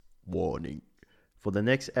Warning. For the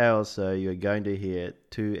next hour or so, you're going to hear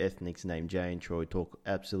two ethnics named Jay and Troy talk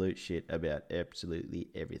absolute shit about absolutely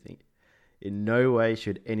everything. In no way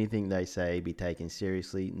should anything they say be taken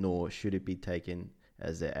seriously, nor should it be taken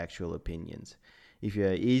as their actual opinions. If you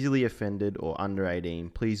are easily offended or under 18,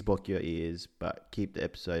 please block your ears, but keep the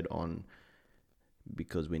episode on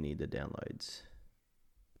because we need the downloads.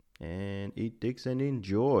 And eat dicks and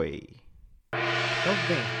enjoy. Help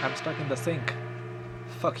me, I'm stuck in the sink.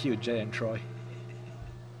 Fuck you, Jay and Troy.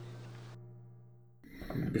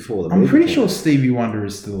 Before the I'm movie pretty came. sure Stevie Wonder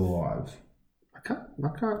is still alive. I can't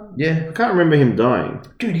Yeah. remember him dying.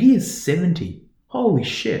 Dude, he is 70. Holy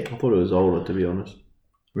shit. I thought it was older, to be honest.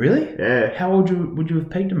 Really? Yeah. How old would you have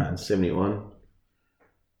pegged him as? 71.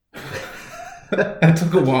 It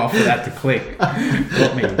took a while for that to click.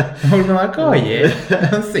 Got me. I would have been like, oh yeah,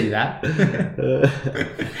 I'll see that.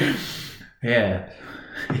 Yeah.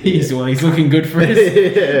 He's looking good for his...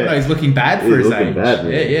 Yeah. No, he's looking bad for He's his looking age. bad,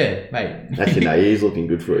 man. Yeah, mate. Actually, no, he's looking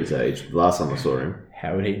good for his age. The last time I saw him.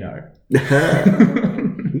 How would he know?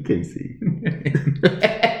 You can see.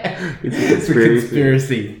 It's a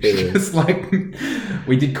conspiracy. Yeah. Just like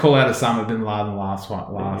we did call out Osama bin Laden last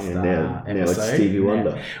now episode. it's Stevie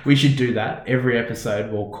Wonder. Yeah. We should do that. Every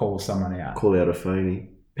episode we'll call someone out. Call out a phony.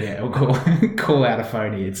 Yeah, we'll call out a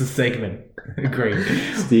phony. It's a segment. Agreed.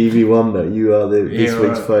 Stevie Wonder, you are this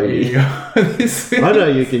week's phony. I know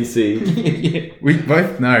you can see. Yeah, we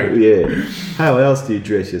both know. Yeah. How else do you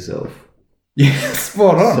dress yourself? Yeah,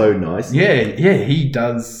 spot on. So nice. Yeah, he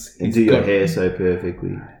does. And do your hair so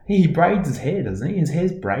perfectly. He braids his hair, doesn't he? His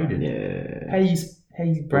hair's braided. Yeah. How you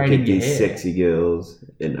Look braiding at your these hair? sexy girls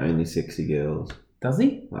and only sexy girls. Does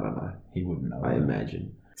he? I don't know. He wouldn't know. I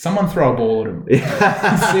imagine. Someone throw a ball at him.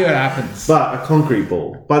 See what happens. But a concrete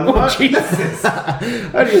ball. But Oh, not, Jesus.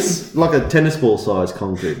 only like a tennis ball sized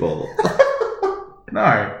concrete ball.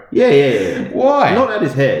 No. Yeah. Why? Not at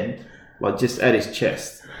his head, like just at his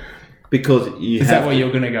chest. Because Is that what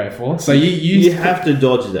you're going to go for? So you have to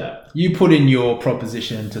dodge that. you put in your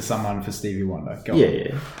proposition to someone for Stevie Wonder. Go on.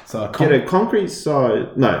 Yeah. So Get a concrete size,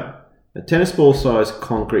 a tennis ball sized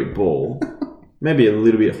concrete ball, maybe a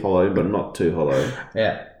little bit hollow, but not too hollow.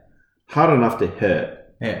 yeah. Hard enough to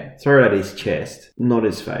hurt. Yeah. Throw it at his chest, not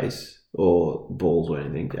his face or balls or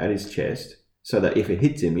anything, at his chest, so that if it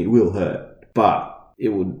hits him, it will hurt. But it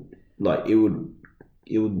would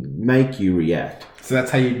make you react. So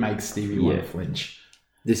that's how you'd make Stevie Wonder flinch.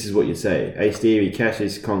 This is what you say. Hey, Stevie, catch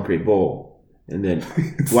this concrete ball. And then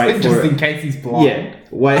Just wait for in it. case he's blind. Yeah.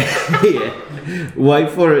 Wait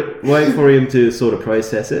for it. Wait for him to sort of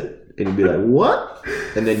process it. And he'll be like, what?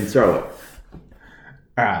 And then you throw it.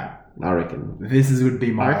 All right. I reckon. Would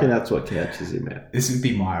be my... I reckon that's what catches him out. This would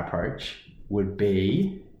be my approach. Would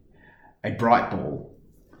be a bright ball.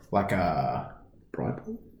 Like a... Bright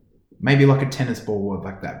ball? Maybe like a tennis ball with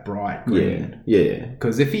like that bright green. Yeah.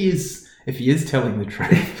 Because if he is telling the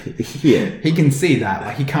truth, Yeah. he can see that.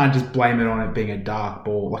 Like he can't just blame it on it being a dark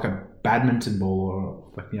ball, like a badminton ball,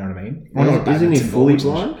 or like, you know what I mean? Or not a Isn't he badminton fully ball,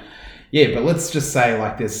 blind? Yeah, but let's just say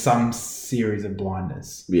like there's some series of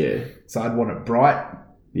blindness. Yeah. So I'd want it bright.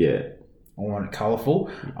 Yeah. I want it colourful.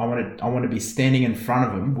 I want to be standing in front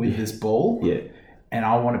of him with this ball. Yeah. And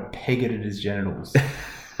I want to peg it at his genitals.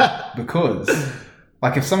 Because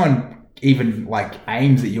like if someone even like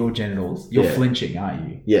aims at your genitals, you're flinching, aren't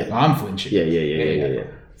you? Yeah. I'm flinching. Yeah.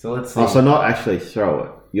 So let's see. Oh, so not actually throw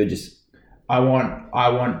it. You're just... I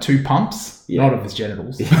want two pumps, Yeah. not of his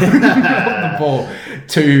genitals. On the ball.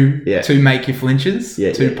 To make your flinches.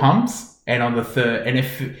 Yeah, two yeah. pumps. And on the third, and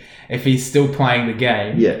if he's still playing the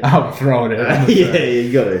game, Yeah. I'll throw it at him. Yeah,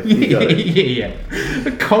 you got it. You got it. yeah.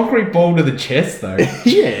 A concrete ball to the chest though.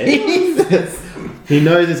 Yeah. Jesus. He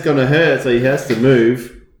knows it's going to hurt, so he has to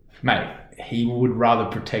move. Mate, he would rather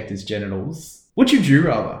protect his genitals. Which would you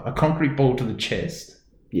rather? A concrete ball to the chest?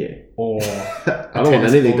 Yeah. Or I don't want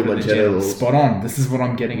anything to my genitals. Spot on. This is what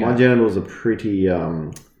I'm getting My at. genitals are pretty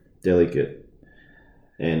delicate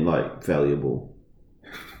and like valuable.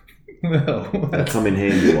 Well, They'll come in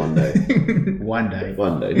handy one day. one day.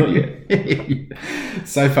 One day, not yet.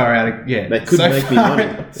 So far out of... Yeah. They could make me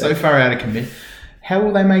money. So far out of commit. How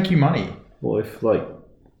will they make you money? Well, if like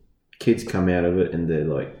kids come out of it and they're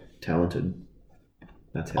like talented,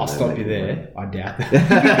 that's how I'll they stop make you money. there. I doubt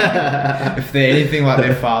that. If they're anything like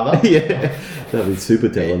their father. Yeah, they'll be super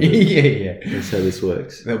talented. Yeah. That's how this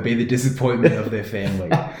works. They'll be the disappointment of their family.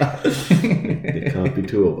 There can't be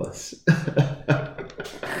two of us.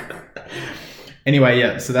 Anyway,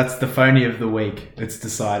 yeah, so that's the phony of the week. It's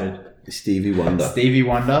decided. Stevie Wonder. Stevie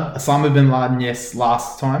Wonder. Osama bin Laden, yes,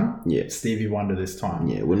 last time. Yeah. Stevie Wonder this time.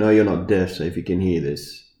 Yeah, we know you're not deaf, so if you can hear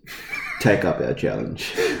this, take up our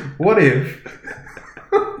challenge.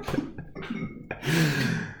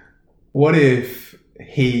 What if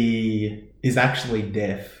he is actually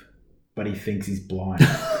deaf, but he thinks he's blind?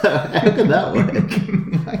 How could that work?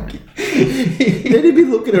 Like, Then he'd be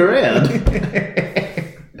looking around.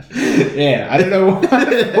 yeah, I don't know why.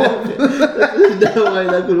 There's no way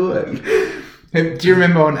that could work. Do you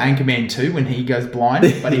remember on Anchorman 2 when he goes blind,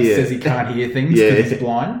 but he Yeah. says he can't hear things because he's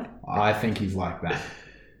blind? I think he's like that.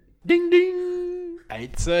 Ding ding.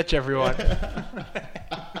 Eight search, everyone.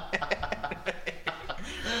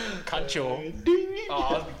 Control. Ding.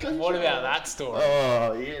 Oh, what about that story?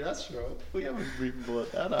 Oh, yeah, that's right. We haven't even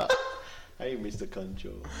brought that up. Hey, Mr.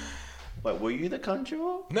 Concho. Wait, were you the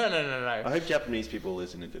Concho? No. I hope Japanese people are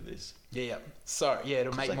listening to this. Yeah. So, yeah,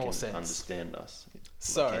 it'll 'cause make they more can sense. understand us.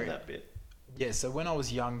 So- Like in that bit. Yeah, so when I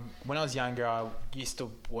was younger, I used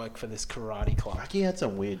to work for this karate club. Lucky had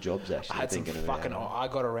some weird jobs actually. I had some thinking fucking. about I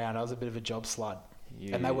got around. I was a bit of a job slut,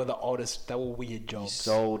 it. and they were the oddest. They were weird You jobs.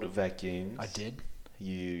 sold vacuums. I did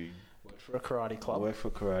You work for a karate club. worked for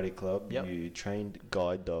a karate club. Yep. You trained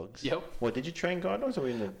guide dogs. Yep. What, did you train guide dogs or were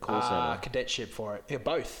you in the call center? Cadetship for it. Yeah,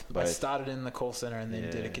 both. I Both. started in the call center and then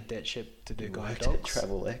did a Yeah. cadetship to do You guide worked dogs. at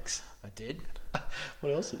Travel X. I did.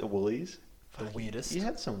 What else? Woolies. The weirdest. You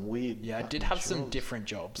had some weird. Yeah, I did fucking have some jobs. different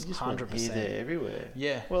jobs. You just went 100%. here, there, everywhere.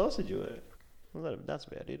 Yeah. What else did you work? Well, that's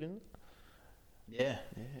about it, isn't it? Yeah.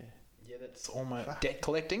 Yeah. Yeah, that's all my debt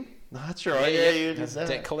collecting. No, that's right. Yeah, you did As a that.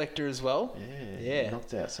 debt collector as well. Yeah. Yeah. You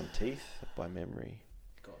knocked out some teeth by memory.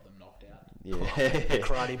 Got them knocked out. Yeah. The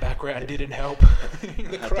karate background didn't help.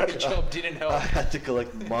 The karate job didn't help. I had to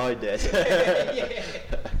collect my debt. Yeah.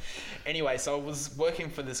 Anyway, so I was working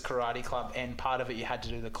for this karate club, and part of it you had to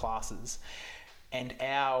do the classes. And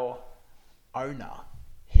our owner,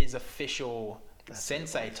 his official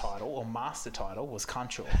sensei title or master title was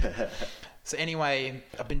Kancho. So anyway,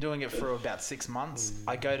 I've been doing it for about 6 months.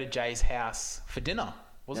 I go to Jay's house for dinner.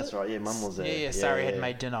 That's right. Yeah, Mum was there. Yeah, Sari had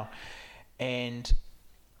made dinner, and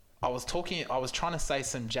I was trying to say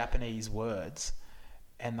some Japanese words,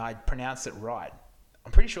 and I pronounced it right.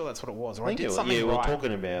 I'm pretty sure that's what it was, or I did something we were right.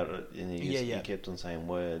 talking about it, and you Yeah. kept on saying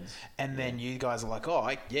words. And then you guys are like, oh,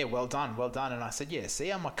 yeah, well done. And I said, yeah, see,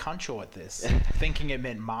 I'm a concho at this, thinking it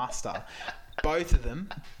meant master. Both of them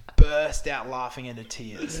burst out laughing into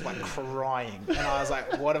tears, like crying. And I was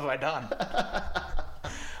like, what have I done?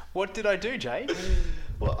 What did I do, Jay?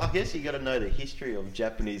 Well, I guess you got to know the history of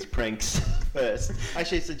Japanese pranks first.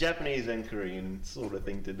 Actually, it's a Japanese and Korean sort of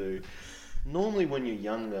thing to do. Normally, when you're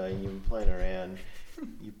younger and you're playing around,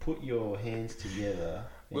 you put your hands together.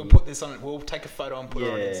 We'll put this on. We'll take a photo and put it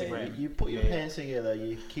on Instagram. You put your hands together.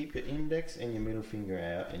 You keep your index and your middle finger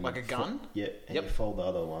out, and Like you a gun? Yeah, and Yep. you fold the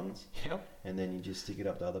other ones, Yep. and then you just stick it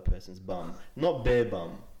up the other person's bum, not bare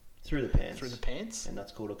bum, through the pants. Through the pants. And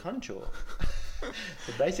that's called a concho.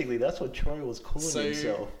 So basically, that's what Troy was calling So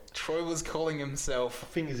himself. Troy was calling himself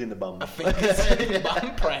Fingers in the bum. a fingers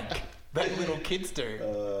bum prank that little kids do.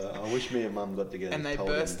 I wish me and Mum got together. And they told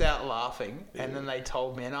burst him. out laughing, and then they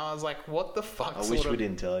told me, and I was like, "What the fuck?" I wish we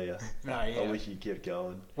didn't tell you. No, I yeah. wish you kept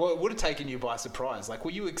going. Well, it would have taken you by surprise. Like,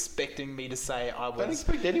 were you expecting me to say I I don't was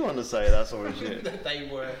expect anyone to say that sort of shit. that they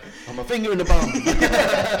were? I'm a finger in the bum.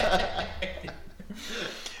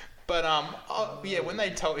 But yeah, when they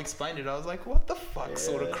explained it, I was like, "What the fuck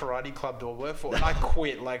sort of Yeah. karate club do I work for?" And I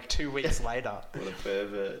quit like 2 weeks later. What a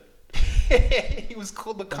pervert. He was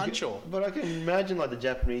called the Concho. But I can imagine like the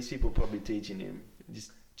Japanese people probably teaching him,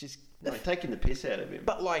 just like, taking the piss out of him.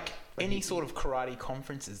 But like any sort of karate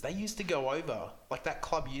conferences, they used to go over. Like that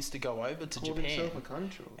club used to go over to Called Japan, himself a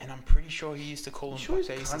concho. and I'm pretty sure he used to call You him. sure like he's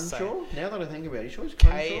they used to say concho? Now that I think about it, you sure he's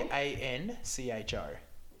concho? Kancho.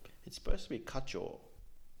 It's supposed to be kacho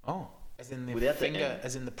Oh, as in the Without the finger, N.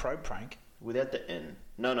 as in the pro prank. without the N.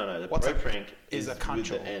 No. The What's pro a- prank Is a with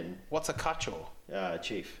concho. the N. What's a kacho?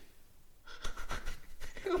 Chief.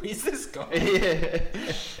 Who is this guy? Yeah.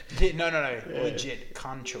 Yeah, no, legit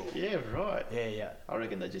concho. Yeah, right. Yeah. I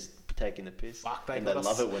reckon they're just taking the piss. Fuck, they and they got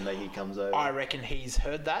us- love it when he comes over. I reckon he's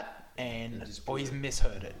heard that, and just or put he's it-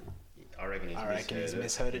 misheard it. I reckon He's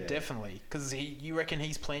misheard it Yeah. definitely. Because you reckon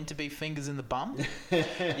he's planned to be fingers in the bum?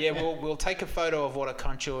 Yeah, we'll take a photo of what a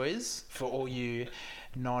concho is for all you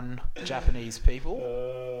non-Japanese people.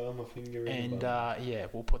 I'm a finger in And the bum. yeah,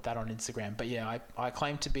 we'll put that on Instagram. But yeah, I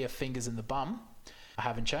claim to be a fingers in the bum. I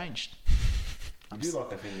haven't changed. You do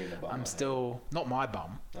like a finger in the bum. I'm I still not my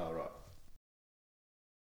bum. think. Oh, right.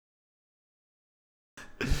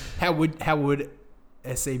 How would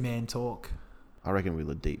SE man talk? I reckon with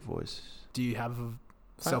a deep voice. Do you have a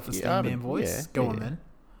self-esteem yeah, man voice? yeah, Go yeah. on then.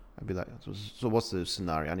 I'd be like, so what's the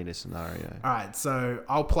scenario? I need a scenario. All right, so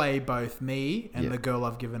I'll play both me and Yeah. the girl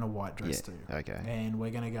I've given a white dress to. Okay. And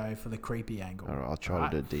we're going to go for the creepy angle. All right, I'll try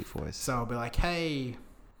to do a deep voice. So I'll be like, hey,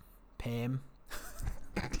 Pam.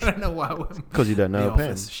 I don't know why. Because you don't know The a pen.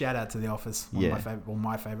 Office. Shout out to The Office. Yeah.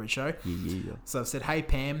 My favorite show. Yeah. So I've said, hey,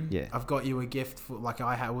 Pam. Yeah. I've got you a gift for, like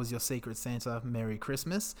I was your Secret Santa. Merry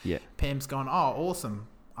Christmas. Yeah. Pam's gone, oh, awesome.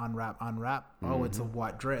 Unwrap. Oh, it's a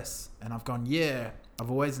white dress. And I've gone, yeah. I've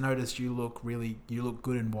always noticed you look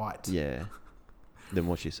good in white. Yeah. Then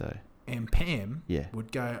what she say? And Pam Yeah.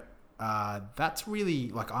 would go, that's really,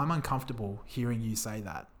 like, I'm uncomfortable hearing you say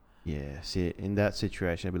that. Yeah. See, in that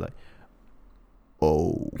situation, I'd be like,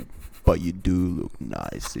 oh, but you do look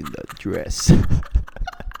nice in that dress.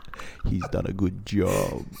 He's done a good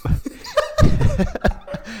job.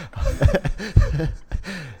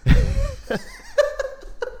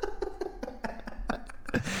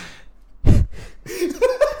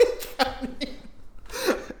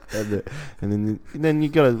 And then you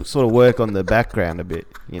got to sort of work on the background a bit.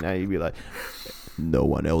 You know, you'd be like, no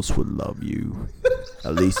one else would love you.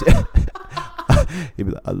 At least, he'd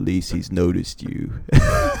be like, at least he's noticed you.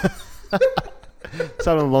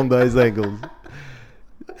 Something along those angles.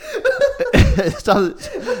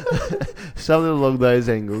 Something along those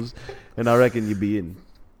angles, and I reckon you'd be in.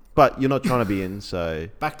 But you're not trying to be in, so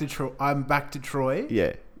Back to Troy. I'm back to Troy.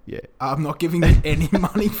 yeah. I'm not giving you any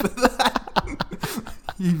money for that.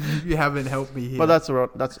 you haven't helped me here. But that's all right.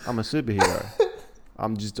 I'm a superhero.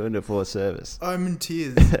 I'm just doing it for a service. I'm in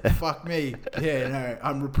tears. Fuck me. Yeah, no.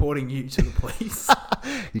 I'm reporting you to the police.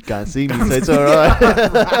 You can't see me, so it's all right.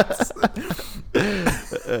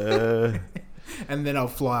 And then I'll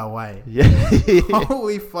fly away. Yeah.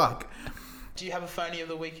 Holy fuck. Do you have a phony of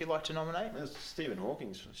the week you'd like to nominate? That's Stephen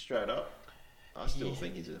Hawking, straight up. I still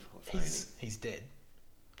think he's a phony. He's dead.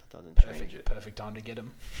 That doesn't change it. Perfect time to get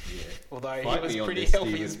him. Yeah. Although Fight he was me on pretty this,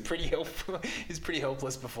 helpful. He was Stephen. pretty helpful. He's pretty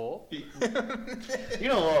helpless before. You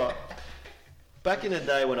know what? Back in the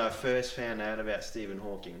day when I first found out about Stephen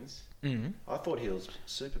Hawking's, I thought he was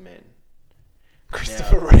Superman.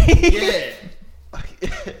 Christopher Reeve. Yeah. I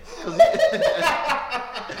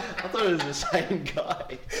thought it was the same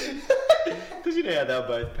guy. Because you know how they're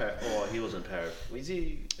both he wasn't was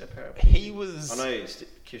he a paraplegic? He was. I know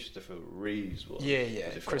Christopher Reeves was. Yeah.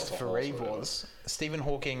 Was it Christopher Philip Reeve Hoffman or was. Stephen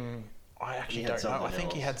Hawking. I actually He had don't know. I something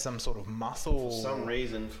think he else. had some sort of muscle. For some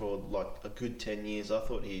reason, for like a good 10 years, I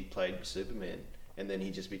thought he played Superman. And then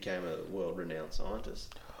he just became a world-renowned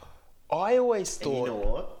scientist. I always And thought. you know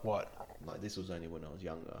what? What? Like, this was only when I was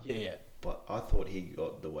younger. Yeah. But I thought he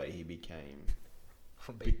got the way he became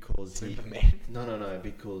From being because Superman. No,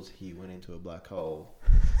 because he went into a black hole.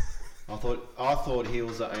 I thought he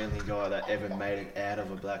was the only guy that ever made it out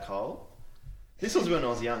of a black hole. This was when I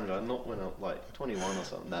was younger, not when I was like 21 or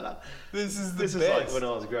something. This is This is like when I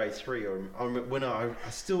was grade 3, or I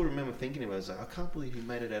still remember thinking about it. I was like, I can't believe he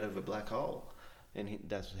made it out of a black hole, and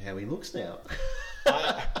that's how he looks now.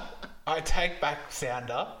 I take back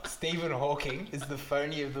Sounder. Stephen Hawking is the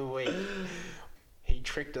phony of the week. He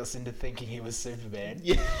tricked us into thinking he was Superman.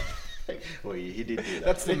 Yeah. Well, he did do that.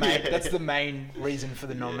 That's the main. That's the main reason for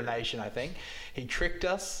the nomination. I think he tricked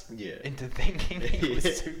us into thinking he was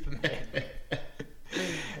Superman.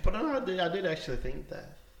 But I did actually think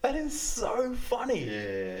that. That is so funny.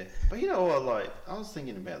 Yeah. But you know what? Like, I was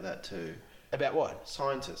thinking about that too. About what?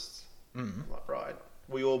 Scientists. Like, right.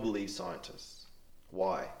 We all believe scientists.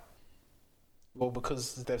 Why? Well,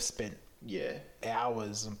 because they've spent Yeah.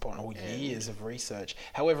 hours or years of research.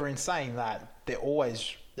 However, in saying that, they're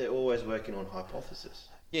always working on hypothesis.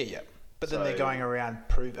 yeah. But then So- they're going around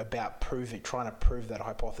trying to prove that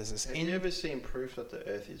hypothesis. Have you ever seen proof that the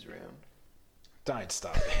Earth is round? Don't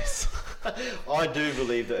start this. I do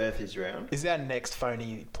believe the Earth is round. Is our next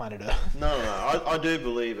phony planet Earth? No. I do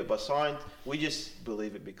believe it, but we just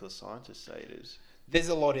believe it because scientists say it is. There's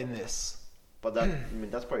a lot in this. But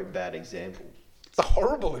that's probably a bad example. It's a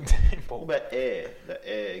horrible What example. about air? The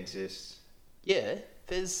air exists. Yeah,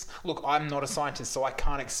 look, I'm not a scientist, so I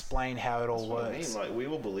can't explain how it all That's what I works. mean. Like, we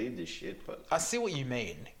all believe this shit, but I see what you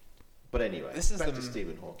mean. anyway, This is back the- to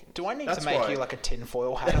Stephen Hawking. Do I need That's to make why- you like a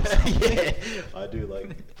tinfoil hat or something? Yeah, I do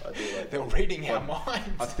like. They're reading our Like, minds.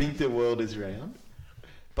 I think the world is round.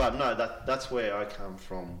 But no, that's where I come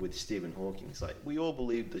from with Stephen Hawking. It's like, we all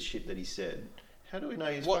believe the shit that he said. How do we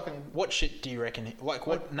know he's fucking... What shit do you reckon? Name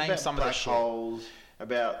about some of the black shit. holes,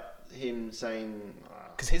 about him saying...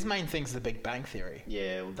 Because his main thing's the Big Bang Theory.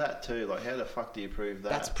 yeah, well, that too. Like, how the fuck do you prove that?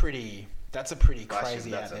 That's a pretty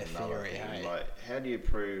crazy That's out there another theory. thing. Hey? Like, how do you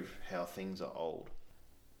prove how things are old?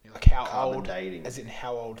 Like how carbon old, dating. as in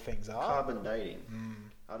how old things are. Carbon dating.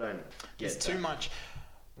 I don't get There's too that. much.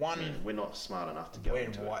 One, I mean, we're not smart enough to go We're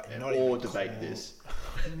into what- it not or even debate close. this.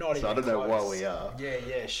 not So I even don't know why close. we are.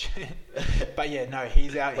 Yeah, shit. But yeah, no,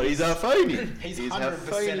 he's out. But he's our phony. He's our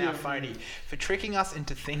 100% our phony for tricking us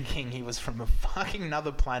into thinking he was from a fucking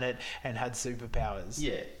another planet and had superpowers.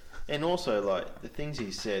 Yeah. And also, like, the things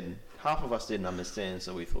he said, half of us didn't understand,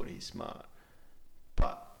 so we thought he's smart.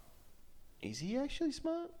 But is he actually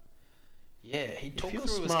smart? Yeah, he If talked he through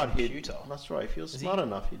was his smart, computer. that's right. If he was Is smart he-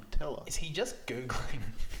 enough, he'd tell us. Is he just Googling?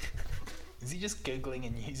 Is he just Googling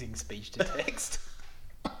and using speech to text?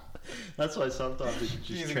 That's why sometimes it just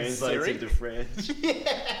Using translates Siri? into French.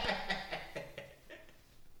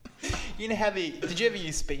 You know how did you ever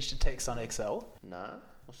use speech to text on Excel? Nah,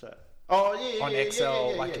 what's that? Oh yeah, On yeah,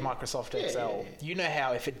 Excel, yeah, like yeah. Microsoft Yeah, Excel. yeah, yeah. You know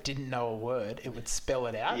how if it didn't know a word, it would spell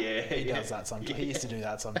it out? Yeah, He yeah. does that sometimes. Yeah. He used to do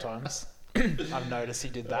that sometimes. I've noticed he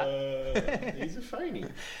did that. He's a phony.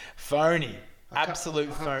 Phony. I can't- Absolute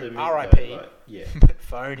I have to phony. admit R.I.P. though, like, yeah. But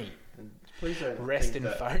phony. And please don't Rest think in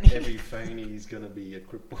that phony. every phony is going to be a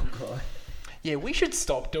crippled guy. Yeah, we should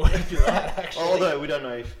stop doing that, actually. Although we don't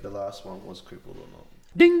know if the last one was crippled or not.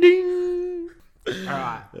 Ding ding. All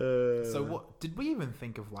right. Uh, So what did we even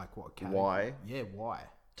think of? Like what? Category? Why? Yeah, why?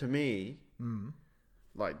 To me, Mm.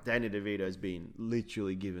 like Danny DeVito's been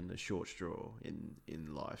literally given the short straw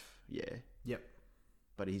in life. Yeah, Yep,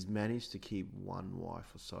 but he's managed to keep one wife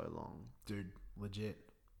for so long. dude, legit.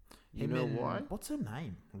 You know why? What's her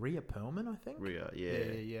name? Rhea Perlman, I think. Rhea,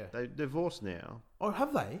 yeah. Yeah. They divorced now. Oh,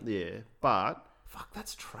 have they? Yeah, but Fuck,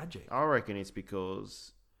 that's tragic. I reckon it's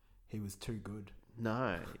because He was too good.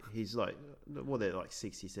 no, he's like, well, they're like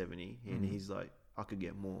 60, 70, and he's like, I could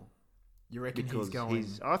get more You reckon because he's going?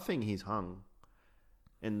 I think he's hung,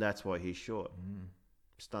 and that's why he's short. Mm.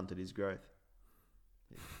 Stunted his growth.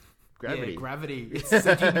 Gravity. Yeah, gravity. It's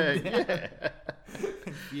sucking him down. Yeah.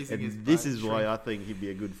 Using his And this butt is why I think he'd be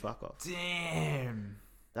a good fuck off. Damn.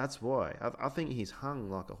 That's why. I think he's hung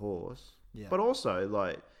like a horse. Yeah. But also,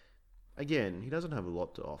 like, again, he doesn't have a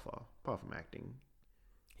lot to offer, apart from acting.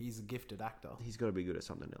 He's a gifted actor. He's got to be good at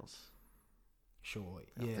something else. Surely.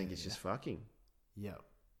 I think it's just fucking. Yeah.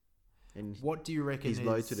 And What do you reckon he's is...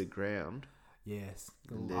 low to the ground. Yes.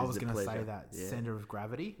 And I there's was the going to say pleasure. that. Yeah. Center of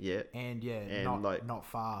gravity. Yeah. And yeah, And, not, like, not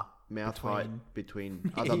far. Mouth Between- height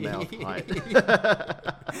between other mouth height.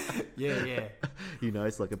 Yeah. You know,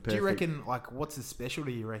 it's like a perfect... Do you reckon, like, what's his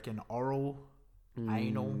specialty? You reckon oral,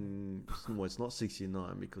 anal? Well, it's not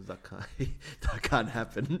 69 because that can't that can't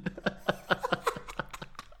happen.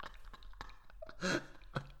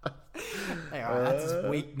 Hey, alright, that's his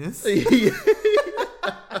weakness.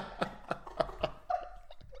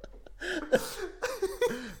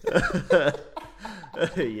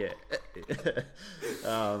 Yeah.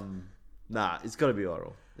 Nah, it's got to be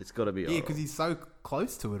oral. It's got to be oral. Yeah, because he's so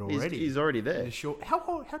close to it already. he's already there. He's short. How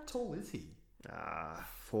tall is he?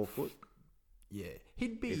 4 foot. Yeah,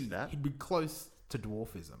 he'd be If that. he'd be close to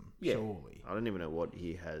dwarfism. Yeah. Surely, I don't even know what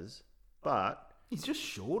he has, but he's just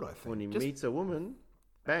short. I think. when he Just- meets a woman,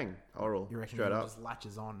 bang, oral, you reckon straight he up. just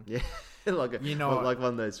latches on? Yeah, like You know what? like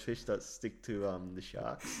one of those fish that stick to the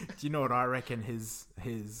sharks. Do you know what I reckon his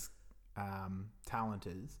talent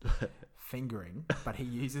is? Fingering, but he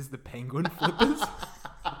uses the penguin flippers.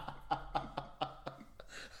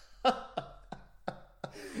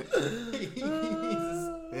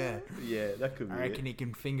 Yeah. Yeah, that could be. I reckon he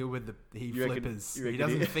can finger with the You reckon- flippers. you He reckon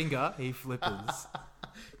doesn't he- finger, he flippers.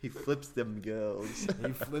 He flips them girls,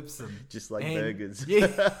 He flips them. just like And- burgers.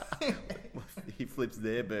 Yeah. He flips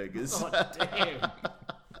their burgers. Oh, damn.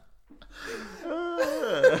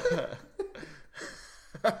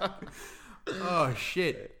 Oh,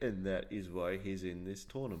 shit. And that is why he's in this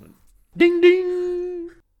tournament. Ding ding.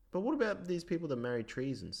 But what about these people that marry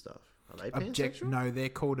trees and stuff? Are they pansexual? No, they're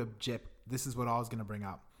called object. This is what I was going to bring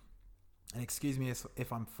up. And excuse me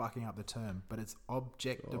if I'm fucking up the term, but it's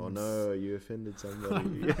objectum. Oh no, you offended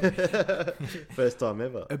somebody. First time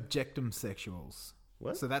ever. Objectum sexuals.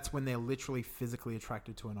 What? So that's when they're literally physically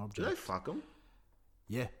attracted to an Do object. they fuck them?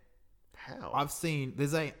 Yeah. How? I've seen,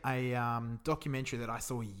 there's a documentary that I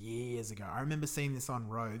saw years ago. I remember seeing this on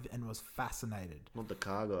Rove and was fascinated. Not the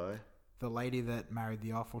car guy. The lady that married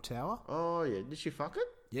the Eiffel Tower. Oh yeah, did she fuck it?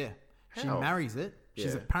 Yeah. She How? marries it.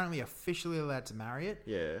 She's Yeah. apparently officially allowed to marry it.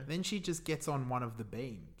 Yeah. Then she just gets on one of the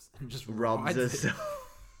beams and just Rubs rides it. herself.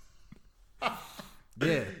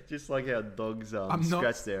 Yeah. Just like how dogs I'm not-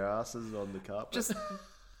 scratch their asses on the carpet. Just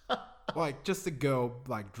like just a girl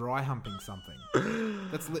like dry humping something.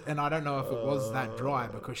 And I don't know if it was that dry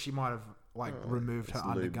because she might have like removed her it's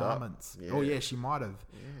lubed up. undergarments. Yeah. Oh yeah, she might have.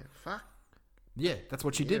 yeah, fuck. Yeah, that's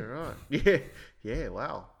what she Yeah, did. right. Yeah, yeah.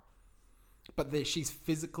 Wow. But she's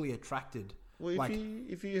physically attracted. Well, Like-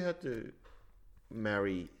 if you had to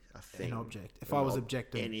marry a thing. An object. If I was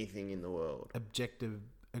objective, anything in the world.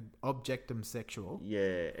 objectum sexual.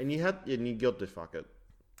 Yeah, and you got to fuck it.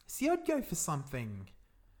 See, I'd go for something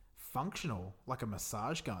functional, like a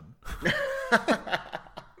massage gun.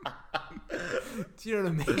 Do you know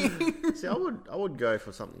what I mean? See, I would go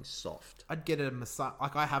for something soft. I'd get a massage.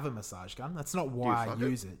 Like, I have a massage gun. That's not why I fuck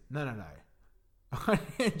use it. No. I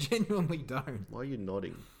genuinely don't. Why are you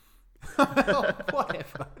nodding?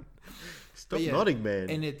 Whatever. Stop But yeah, nodding, man.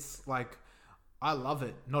 And it's like, I love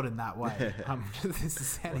it. Not in that way. This is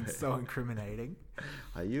sounding so incriminating.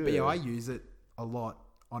 Are you? But yeah, I use it a lot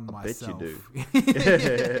on myself. Bet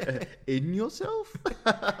you do. In yourself?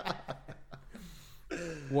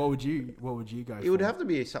 What would you go for? It would have to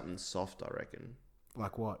be something soft, I reckon.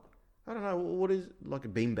 Like what? I don't know. What is like a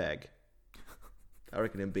beanbag? I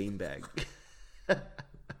reckon a beanbag.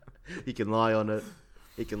 You can lie on it.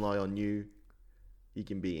 It can lie on you. You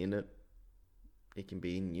can be in it. It can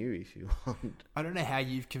be in you if you want. I don't know how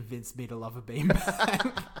you've convinced me to love a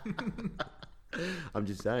beanbag. I'm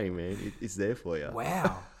just saying, man. It's there for you.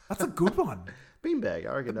 Wow, that's a good one. Beanbag.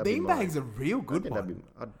 I reckon that'd be mine. Beanbag's a real good I reckon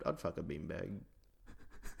one. I'd fuck a beanbag.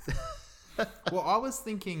 Well, I was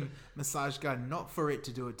thinking massage gun, not for it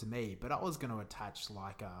to do it to me, but I was going to attach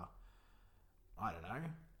like a, I don't know,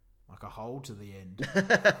 like a hole to the end.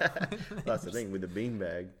 That's the thing with the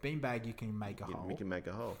beanbag. Beanbag, you can make a hole. We can make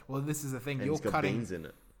a hole. Well, this is the thing. And You're it's got cutting. beans in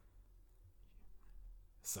it.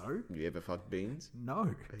 So? You ever fucked beans? No.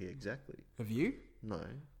 Yeah, exactly. Have you? No,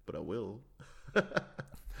 but I will.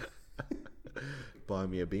 Buy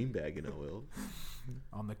me a beanbag and I will.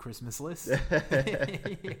 On the Christmas list.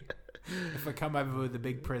 If I come over with a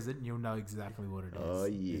big present, you'll know exactly what it is. Oh,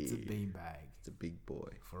 yeah. It's a beanbag It's a big boy.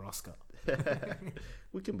 for Oscar.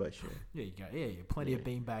 We can both share. Yeah, you go. Yeah, plenty of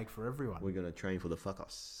beanbag for everyone. We're going to train for the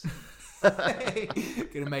fuckers.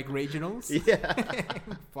 Gonna make regionals. Yeah.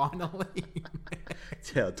 Finally.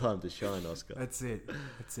 It's our time to shine, Oscar. That's it.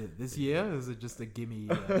 This year, is it just a gimme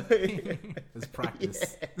as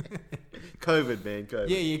practice? COVID, man. COVID.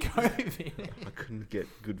 Yeah, you COVID. I couldn't get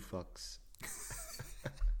good fucks.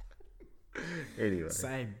 Anyway.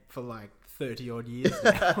 Same for like 30 odd years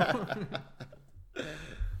now.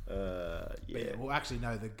 But Yeah. well, actually,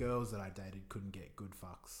 no, the girls that I dated couldn't get good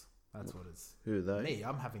fucks. That's what it's. Who are they? Me,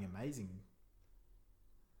 I'm having amazing.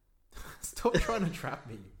 Stop trying to trap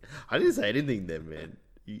me. I didn't say anything then, man.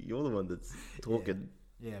 You're the one that's talking.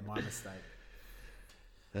 Yeah, my mistake.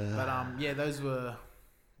 But yeah, those were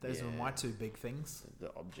my two big things. The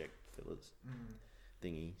object fillers.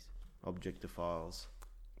 Thingies. Objectophiles.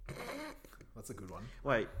 That's a good one.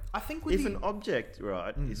 Wait, I think with if the... an object,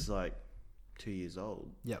 right, is like 2 years old,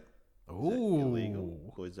 Yep. is that illegal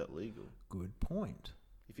Ooh, or is that legal? good point.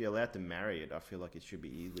 If you're allowed to marry it, I feel like it should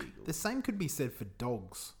be illegal. The same could be said for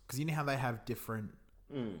dogs, because you know how they have different.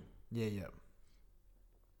 Yeah.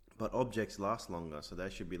 But objects last longer, so they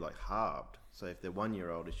should be like halved. So if they're 1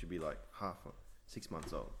 year old, it should be like 6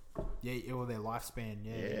 months old. Yeah, or their lifespan.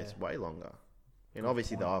 Yeah, It's way longer. And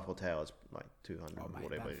obviously the Eiffel Tower is like 200 Oh, mate,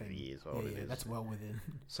 whatever that thing- years old it yeah, is. that's well within.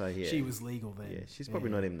 So yeah, She was legal then. yeah, she's probably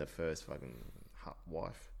not even the first fucking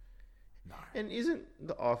wife. No. And isn't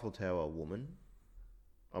the Eiffel Tower a woman?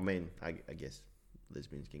 I mean, I guess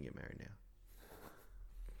lesbians can get married now.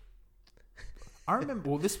 I remember.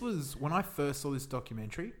 Well, this was when I first saw this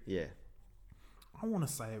documentary. Yeah. I want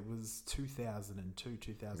to say it was 2002,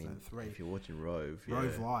 2003. If you're watching Rove,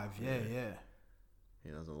 Rove Live. Yeah.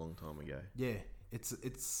 Yeah, that was a long time ago. Yeah,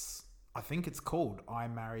 it's. I think it's called "I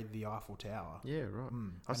Married the Eiffel Tower." Yeah, right.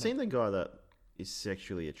 I've seen the guy that is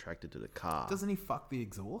sexually attracted to the car. Doesn't he fuck the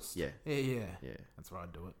exhaust? Yeah. Yeah. Yeah, That's where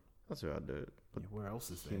I'd do it. that's where I'd do it. But Yeah, where else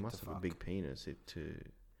is there? he must to have a fuck? big penis to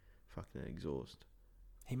fucking exhaust.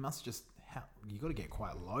 He must just. You got to get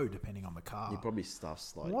quite low depending on the car. He probably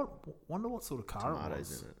stuffs like Wonder what sort of car it tomatoes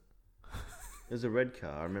was. in it. It was a red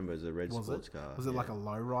car. I remember it was a red Was sports it? car. Was it like a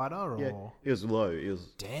low rider or? Yeah, it was low. It was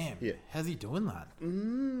Damn. Yeah. How's he doing that?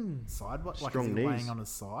 Side? Like Strong is he knees. laying on his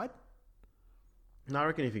side? No, I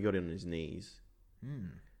reckon if he got it on his knees.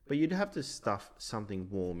 But you'd have to stuff something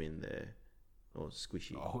warm in there. Or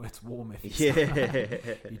squishy. Oh, it's warm if you Yeah.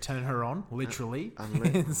 You turn her on, literally.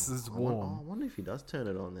 Unless- This is I warm. wonder if he does turn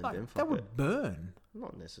it on then Like, fuck that would it. burn.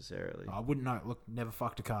 Not necessarily. I wouldn't know. Look, never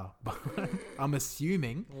fucked a car. But I'm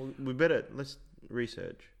assuming. Well, we better, let's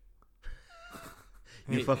research.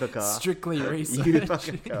 You fuck a car. Strictly research. You fuck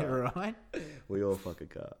a car. Right? We all fuck a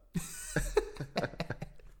car.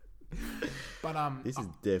 But This is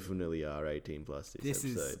definitely R18 plus this this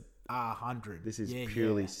episode. is R100. This is Yeah,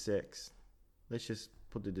 purely yeah. sex. Let's just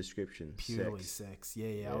put the description. Purely sex. sex.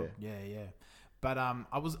 Yeah. Yeah. Yeah. But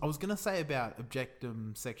I was gonna say about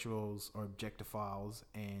objectum sexuals or objectophiles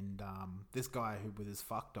and this guy who with his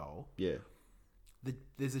fuck doll. Yeah.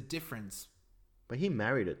 There's a difference. But he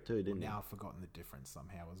married it too, didn't Now I've forgotten the difference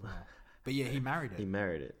somehow as well. But yeah, he married he? it. He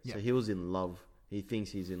married it. Yeah. So he was in love. He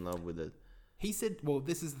thinks he's in love with it. He said, well,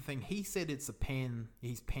 this is the thing. He said he's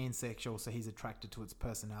pansexual, so he's attracted to its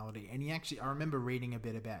personality. And I remember reading a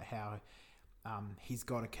bit about how he's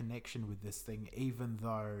got a connection with this thing, even though,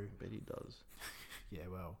 I bet he does. yeah,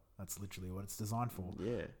 well, that's literally what it's designed for.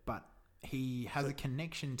 Yeah. But he has a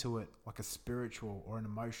connection to it, like a spiritual or an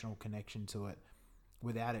emotional connection to it,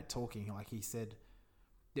 without it talking. Like he said,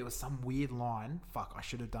 there was some weird line. Fuck, I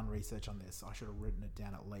should have done research on this. I should have written it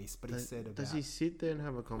down at least. But he said about... Does he sit there and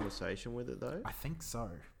have a conversation with it though? I think so.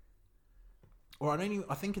 Or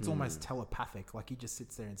I think it's almost telepathic. Like he just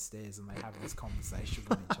sits there and stares and they have this conversation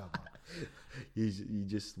with each other. You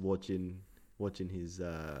just watching his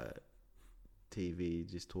TV,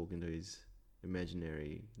 just talking to his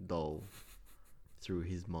imaginary doll through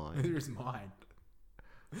his mind. Through his mind.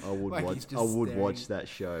 I would Like watch. he's I just would staring. watch that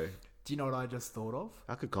show. Do you know what I just thought of?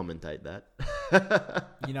 I could commentate that.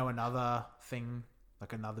 You know another thing,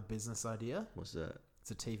 like another business idea? What's that?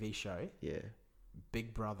 It's a TV show. Yeah.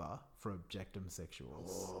 Big Brother for objectum sexuals.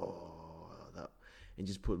 Oh, and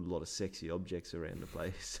just put a lot of sexy objects around the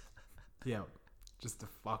place. Yeah, just to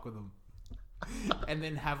fuck with them. And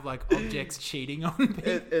then have like objects cheating on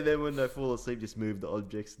people. And then when they fall asleep, just move the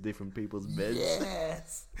objects to different people's beds.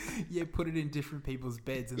 Yes. Yeah, put it in different people's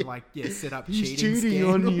beds and set up He's cheating cheating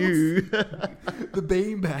on scandals. you. The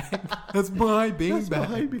beanbag. That's my beanbag. That's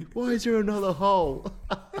behind me. Why is there another hole?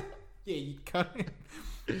 Yeah, you cut it.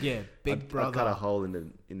 Yeah, Big I'd Brother. cut a hole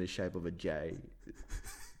in the shape of a J.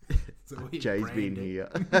 So we Jay's been brand it. here.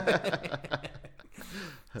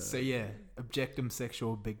 So yeah, objectum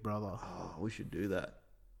sexual Big Brother. Oh, we should do that.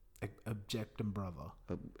 Objectum brother.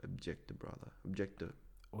 Objector brother. Objector.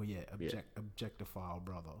 Or yeah, objectophile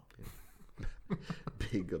brother.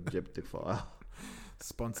 Big objectifier.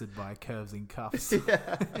 Sponsored by Curves and Cuffs.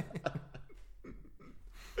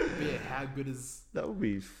 Yeah, how good is... That would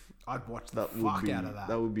be. I'd watch the That would fuck be. out of that.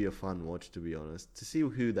 That would be a fun watch, to be honest. To see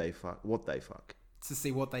who they fuck, what they fuck. To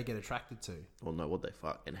see what they get attracted to. Or no, what they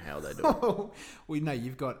fuck and how they do it. Well, no,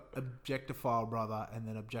 you've got objectophile brother and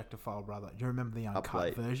then objectoophile brother. Do you remember the uncut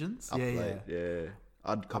late. versions? Up Yeah. late, yeah.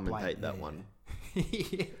 I'd Up commentate late, that yeah, one.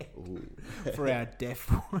 Yeah. Ooh. For our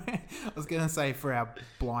deaf... I was going to say for our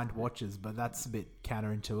blind watchers, but that's a bit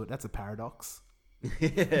counterintuitive. That's a paradox.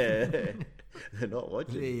 Yeah. They're not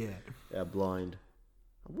watching. Yeah. Our blind.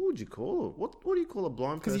 What would you call it? What do you call a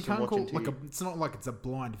blind Because person you can't call watching TV? it's not like it's a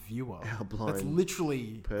blind viewer. A blind That's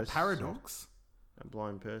literally a person. paradox A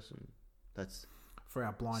blind person. That's for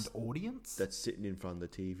our blind audience. sitting in front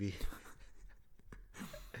of the TV.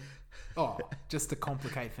 Oh, just to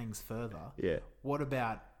complicate things further. Yeah. What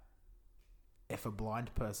about if a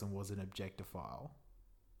blind person was an objectophile?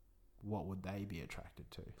 What would they be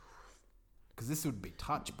attracted to? Because this would be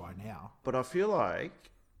touch by now. But I feel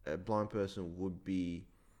like a blind person would be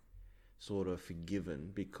sort of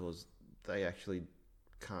forgiven because they actually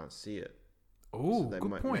can't see it. Oh, they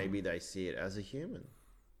good point. Maybe they see it as a human,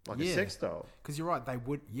 like Yeah. a sex doll. Because you're right, they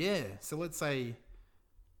would. Yeah. So let's say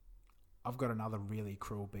I've got another really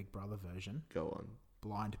cruel Big Brother version. Go on.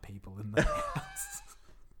 Blind people in the house.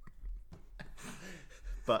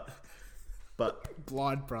 But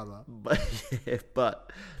Blind brother.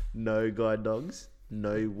 but no guide dogs,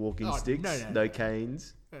 no walking Oh, sticks, no. no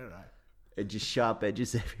canes, I don't know. and just sharp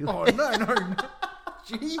edges everywhere. Oh no!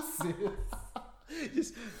 Jesus.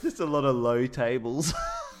 Just a lot of low tables.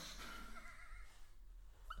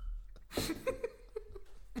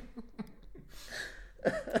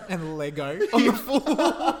 And Lego on the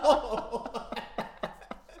floor.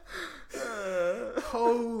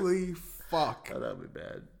 Holy fuck. Oh, that'd be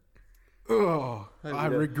bad. Oh, I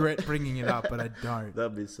that- regret bringing it up, but I don't.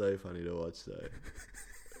 That'd be so funny to watch, though.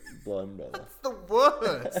 Blind brother. It's the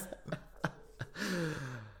worst.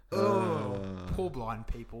 Oh, poor blind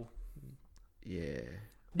people. Yeah.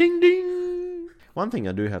 Ding ding. One thing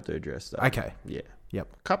I do have to address, though. Okay. Yeah. Yep.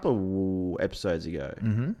 A couple episodes ago,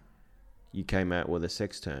 Mm-hmm. you came out with a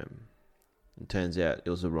sex term. It turns out it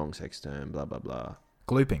was the wrong sex term. Blah blah blah.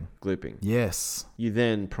 Glooping. Glooping. Yes. You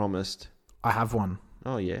then promised. I have one.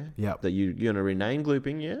 Oh yeah. Yep. That you're gonna rename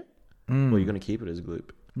glooping, yeah? Mm. Or you're gonna keep it as gloop.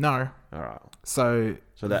 No. All right. So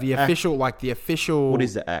that the act- official, What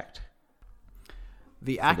is the act?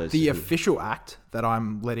 the those the who- official act that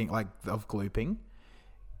I'm letting of glooping?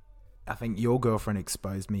 I think your girlfriend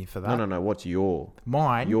exposed me for that. No. What's your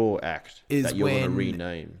Mine act is that you're gonna when-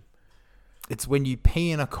 rename? It's when you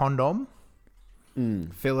pee in a condom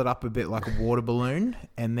fill it up a bit like a water balloon,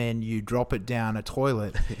 and then you drop it down a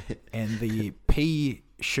toilet, and the pee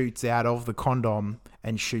shoots out of the condom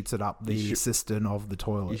and shoots it up the cistern of the You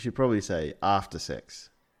toilet. should probably say after sex.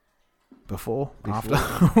 Before? After?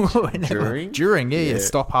 Whenever. During? Yeah. Yeah.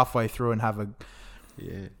 Stop halfway through and have a...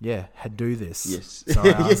 Yeah. Yeah, do this. Yes.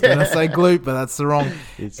 Sorry, I was going to say gloop, but that's the wrong...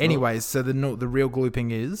 It's not. Anyways, so the real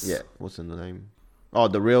glooping is... Yeah. What's in the name? Oh,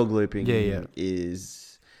 the real glooping Yeah.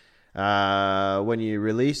 is when you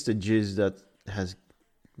release the jizz that has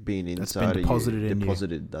been That's inside been deposited of you. in you.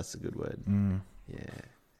 Deposited, that's a good word. Yeah.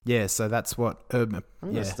 Yeah, so that's what Urban...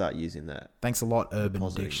 I'm going to start using that. Thanks a lot, Urban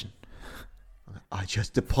Depositing. Diction. I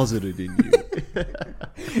just deposited in you.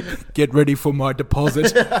 Get ready for my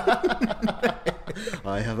deposit.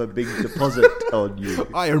 I have a big deposit on you.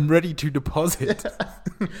 I am ready to deposit.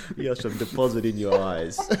 You have some deposit in your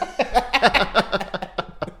eyes.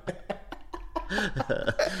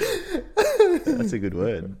 That's a good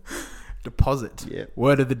word. Deposit. Yeah.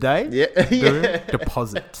 Word of the day? Yeah. Boom. Yeah.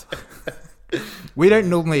 Deposit. We don't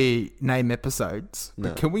normally name episodes, but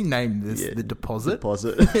No. can we name this Yeah. the deposit?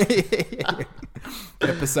 Deposit.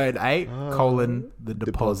 Episode 8, colon, the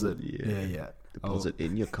deposit. deposit, yeah. Deposit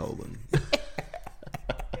in your colon.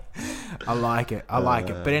 I like it.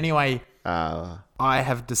 But anyway, Uh, I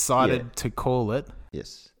have decided to call it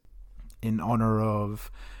yes. in honor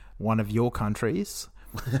of one of your countries.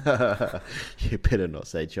 You better not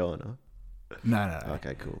say China. No.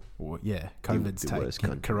 Okay, cool. Well, yeah, COVID's the worst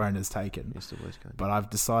taken. country. Corona's taken. It's the worst country. But I've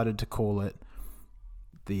decided to call it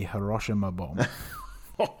the Hiroshima bomb.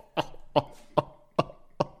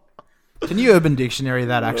 Can you Urban Dictionary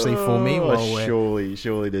that actually for me? Oh, While we're,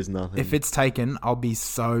 surely there's nothing. if it's taken, I'll be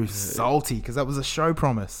so salty because that was a show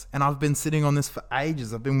promise. And I've been sitting on this for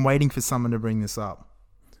ages. I've been waiting for someone to bring this up.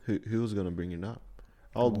 Who's going to bring it up?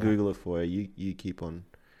 I'll Google it for you. You keep on.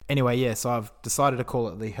 Anyway, yeah, so I've decided to call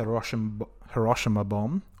it the Hiroshima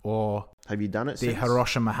bomb or Have you done it the since?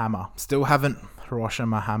 Hiroshima hammer. Still haven't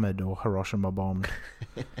Hiroshima hammered or Hiroshima bombed.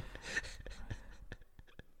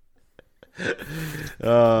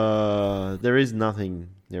 There is nothing.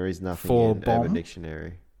 There is nothing For in bomb? Urban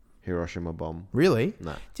Dictionary. Hiroshima bomb. Really?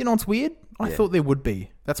 No. Do you know what's weird? I Yeah. thought there would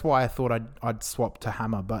be. That's why I thought I'd swap to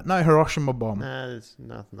hammer, but no, Hiroshima bomb. Nah, there's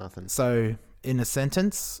nothing. So, in a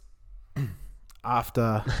sentence,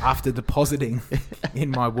 after depositing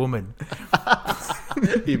in my woman,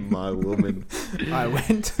 In my woman. I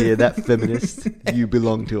went. Yeah, that feminist. You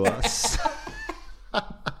belong to us.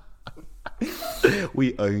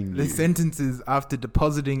 We own The you. sentence is after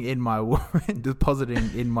depositing in my woman.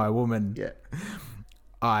 Yeah.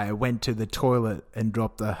 I went to the toilet and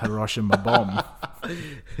dropped a Hiroshima bomb,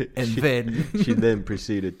 and then She then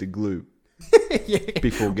proceeded to glue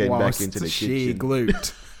before getting back whilst into the she kitchen. glued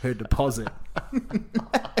her deposit.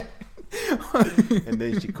 And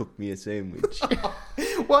then she cooked me a sandwich.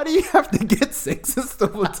 Why do you have to get sexist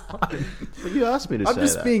all the time? But you asked me to I'm say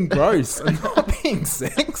just that. being gross. I'm not being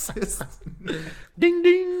sexist. Ding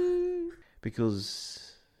ding.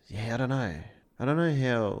 Because I don't know. I don't know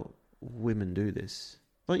how women do this.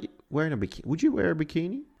 Like wearing a bikini. Would you wear a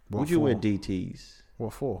bikini? What Would you wear for? DTs?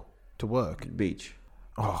 What for? To work. Beach.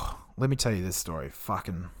 Oh, let me tell you this story.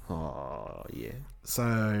 Fucking. Oh yeah.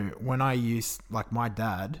 So when I used, like, my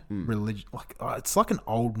dad, it's like an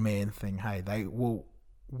old man thing. Hey, they will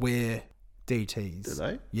wear DTs. Do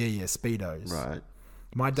they? Yeah, speedos. Right.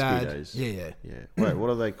 My dad. Speedos. Yeah. Yeah. Wait,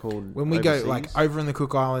 what are they called? When we go like overseas? over in the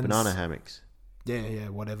Cook Islands. Banana hammocks. Yeah,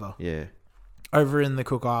 whatever. Yeah. Over in the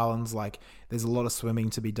Cook Islands, like, there's a lot of swimming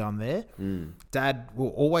to be done there. Dad will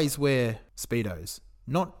always wear speedos,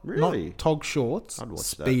 not Really? tog shorts. I'd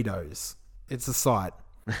watch that. Speedos. It's a sight.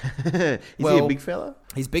 Is he Well- a big fella?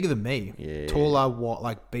 He's bigger than me. Yeah. Taller,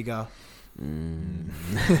 like bigger. You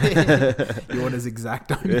want his exact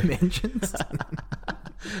dimensions?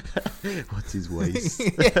 What's his waist?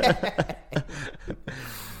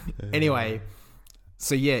 Anyway,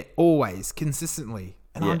 so yeah, always consistently,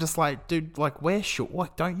 and Yeah. I'm just like, dude, like, wear short.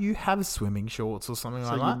 Like, don't you have swimming shorts or something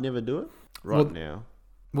So like you'd that? never do it? Right Well- now.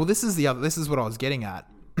 Well, this is what I was getting at.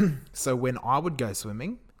 So when I would go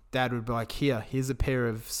swimming, Dad would be like, here's a pair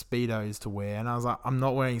of Speedos to wear. And I was like, I'm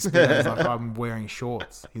not wearing Speedos. Like, I'm wearing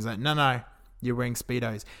shorts. He's like, no, you're wearing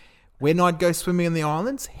Speedos. When I'd go swimming in the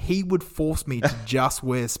islands, he would force me to just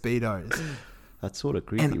wear Speedos. That's sort of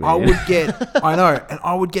creepy, And man. I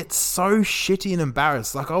would get so shitty and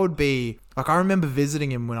embarrassed. Like, I would be, like, I remember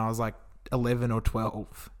visiting him when I was like 11 or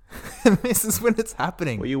 12. And this is when it's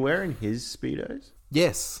happening. Were you wearing his Speedos?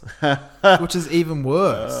 Yes, which is even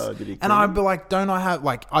worse. Oh, did he And kill I'd him? be like, don't I have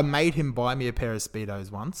like? I made him buy me a pair of Speedos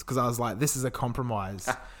once because I was like, this is a compromise.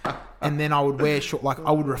 And then I would wear short, like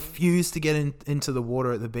I would refuse to get into the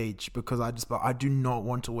water at the beach because I do not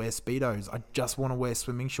want to wear Speedos. I just want to wear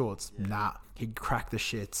swimming shorts. Nah, he'd crack the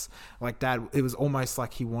shits. Like Dad, it was almost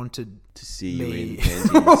like he wanted To see you in me.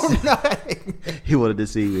 panties. No. He wanted to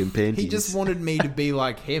see you in panties. He just wanted me to be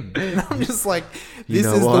like him. And I'm just like, You this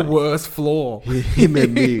know is what? the worst flaw. Him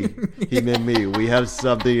and me. Him and me. We have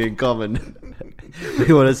something in common.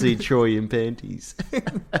 We want to see Troy in panties.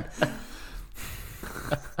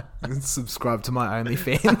 Subscribe to my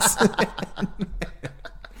OnlyFans.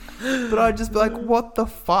 But I'd just be like, what the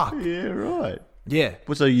fuck? Yeah, right. Yeah.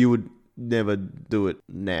 Well, so you would never do it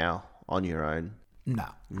now on your own? Nah.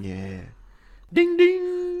 Yeah. Ding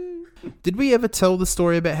ding. Did we ever tell the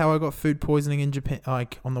story about how I got food poisoning in Japan,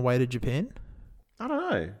 like on the way to Japan? I don't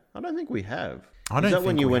know. I don't think we have. I don't Is that think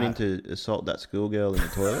when you we went have. in to assault that schoolgirl in the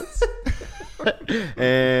toilets?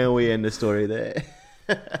 And we end the story there.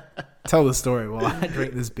 Tell the story while I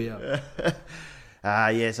drink this beer.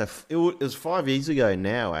 Yeah, so it was 5 years ago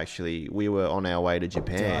now, actually. We were on our way to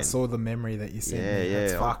Japan. Yeah, I saw the memory that you sent me.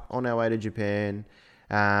 That's fucked. On our way to Japan.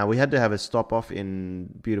 We had to have a stop off in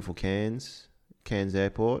beautiful Cairns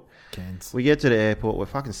Airport. Cairns. We get to the airport, we're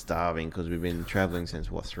fucking starving because we've been travelling since,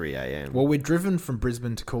 3 a.m. Well, we're driven from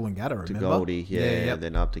Brisbane to Coolangatta, remember? to Goldie, yep.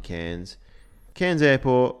 then up to Cairns. Cairns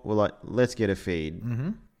Airport, we're like, let's get a feed. Mm-hmm.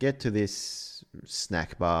 Get to this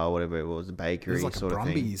snack bar, whatever it was, a It bakery was like a sort of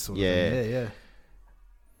thing. Brumbies sort of thing.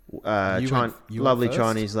 Yeah. You went lovely first?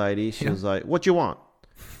 Chinese lady. She Yeah. was like, "What you want?"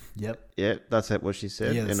 Yep. Yeah, that's what she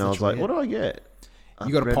said. Yeah, that's and I was like, literally "What do I get?"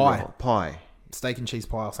 You got a bread pie. roll. Pie. Steak and cheese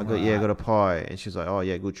pie or I something. got I got a pie, and she's like, "Oh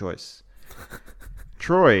yeah, good choice."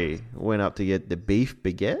 Troy went up to get the beef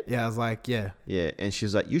baguette. Yeah, I was like, yeah. Yeah, and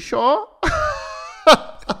she's like, "You sure?"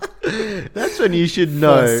 That's when you should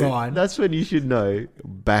know. First sign. That's when you should know.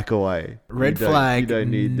 Back away. Red You flag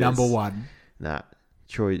don't need number this. one, Nah,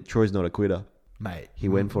 Troy's not a quitter. mate. He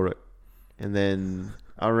went for it. And then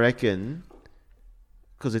I reckon,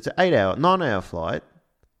 because it's an 9-hour flight,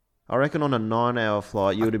 I reckon on a 9-hour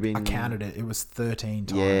flight you would have been. I counted it. It was 13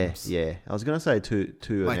 Yeah, times. yeah. I was gonna say two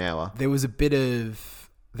Like, an hour. There was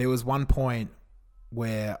one point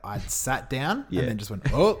where I'd sat down Yeah. and then just went,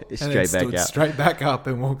 oh, and Straight then back stood up. straight back up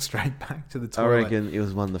and walked straight back to the I toilet. reckon it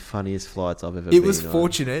was one of the funniest flights I've ever been It was on.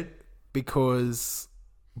 fortunate because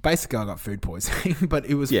basically I got food poisoning, but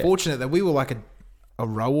it was Yeah. fortunate that we were like a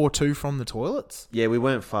row or two from the toilets. Yeah, we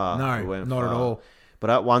weren't far. No, we weren't not at far. all. But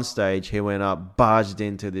at one stage, he went up, barged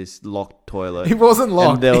into this locked toilet. It wasn't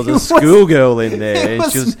locked. And there was It a schoolgirl in there. it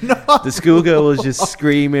And she was was, not the schoolgirl was just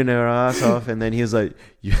screaming her ass off. And then he was like,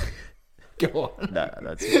 Go on. nah,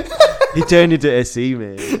 that's it. He turned into SE,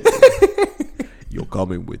 man. You're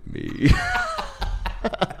coming with me.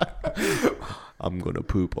 I'm going to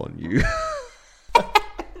poop on you.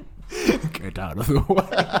 Get out of the way.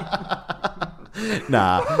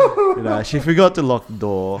 Nah, she forgot to lock the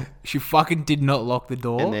door. She fucking did not lock the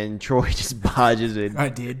door. And then Troy just barges in. I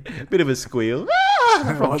did. Bit of a squeal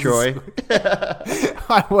from was a Troy.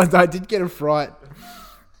 I did get a fright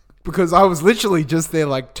because I was literally just there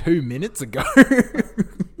like 2 minutes ago.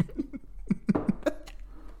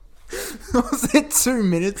 Was it 2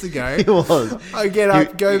 minutes ago? He was. I get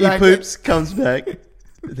up, go He back. poops, comes back,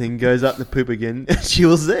 then goes up to poop again. She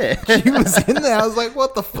was there. She was in there. I was like,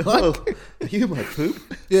 what the Oh, fuck? are you my poop?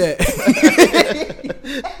 Yeah.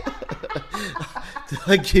 Did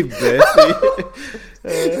I give birth to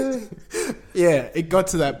you? Yeah, it got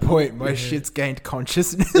to that point. My shits gained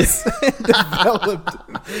consciousness and developed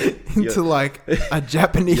into like a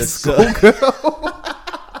Japanese You're schoolgirl.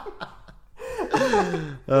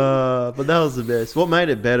 But that was the best. What made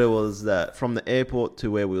it better was that from the airport to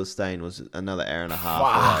where we were staying was another hour and a half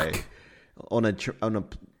away Fuck. on a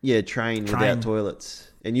train Train. without toilets,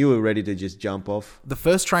 and you were ready to just jump off. The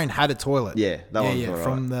first train had a toilet. Yeah, that one was alright.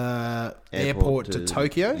 From the Airport airport to to-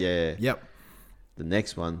 Tokyo. yeah. Yep. The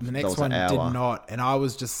next one, The that next was one an did hour. not, and I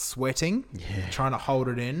was just sweating, trying to hold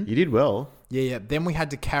it in. You did well. Yeah. Then we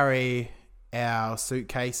had to carry our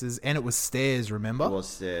suitcases, and it was stairs. Remember? It was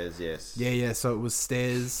stairs, yes. Yeah. So it was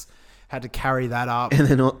stairs. Had to carry that up. And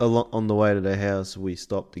then on the way to the house, we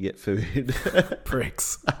stopped to get food.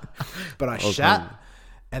 Pricks. But I was shat, hungry.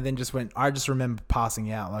 and then I just remember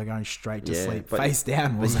passing out, like going straight to Yeah, sleep, but- face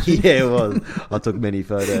down. Wasn't it? Yeah, it was. I took many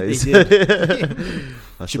photos. He did.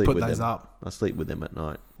 I Should sleep put with those them. up. I sleep with them at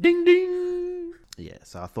night. Ding ding. Yeah,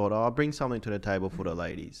 so I thought I'll bring something to the table for the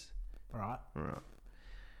ladies. All right. All right.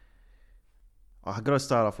 I got to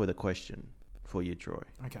start off with a question for you, Troy.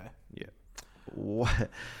 Okay. Yeah.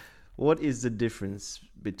 What is the difference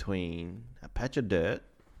between a patch of dirt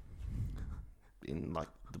in like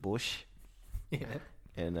the bush Yeah.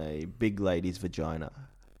 and a big lady's vagina?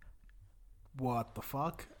 What the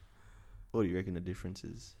fuck? What do you reckon the difference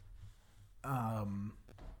is? Um,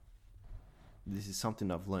 This is something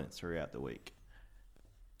I've learnt throughout the week.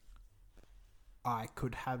 I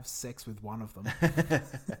could have sex with one of them.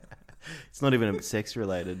 It's not even sex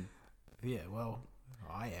related. Yeah, well,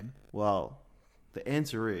 I am. Well, the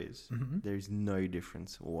answer is Mm-hmm. there is no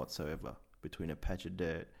difference whatsoever between a patch of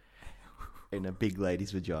dirt and a big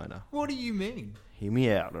lady's vagina. What do you mean? Hear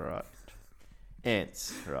me out, all right?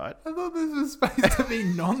 Ants, right? I thought this was supposed to be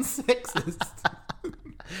non-sexist.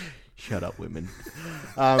 Shut up, women.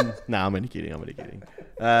 I'm only kidding.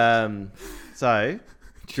 So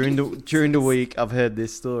during the week, I've heard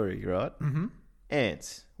this story, right? Mm-hmm.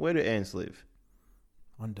 Ants. Where do ants live?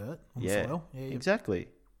 On dirt? On Yeah, soil? Yeah, yeah. exactly.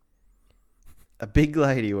 A big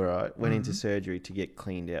lady, all right, went into surgery to get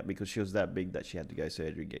cleaned out because she was that big that she had to go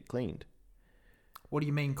surgery to get cleaned. What do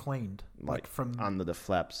you mean cleaned? Like from... under the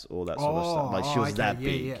flaps, all that sort of stuff. Like she was okay, that yeah,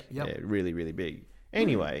 big. yeah, yep. Yeah, really, really big.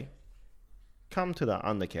 Anyway, come to the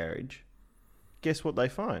undercarriage. Guess what they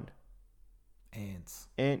find? Ants.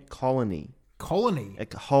 Ant colony. Colony?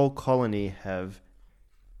 A whole colony have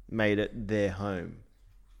made it their home.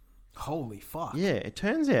 Holy fuck. Yeah, it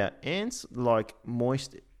turns out ants like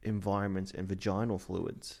moist environments and vaginal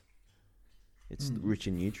fluids. It's rich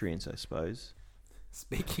in nutrients, I suppose.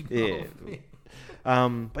 Speaking Yeah.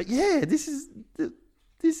 of... But yeah, this is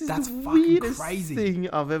That's the fucking weirdest crazy. thing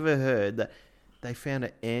I've ever heard, that they found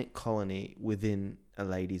an ant colony within a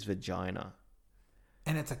lady's vagina.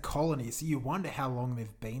 And it's a colony, so you wonder how long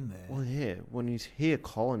they've been there. Well, yeah, when you hear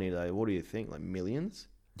colony though, what do you think? Like millions?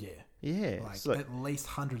 Yeah. Yeah. Like so at least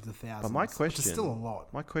hundreds of thousands. but my Which question, is still a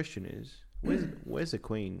lot. my question is, where's the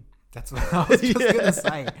queen? That's what I was just gonna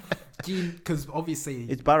say. Because obviously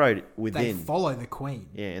It's burrowed they within. follow the queen,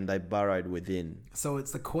 Yeah, and they burrowed within. so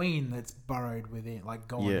it's the queen that's burrowed within, like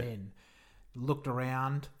gone Yeah. in, looked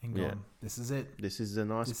around and gone. Yeah. This is it. This is a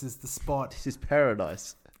nice. This is the spot. This is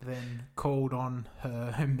paradise. Then called on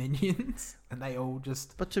her minions, and they all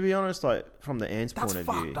just. But to be honest, like from the ants' That's point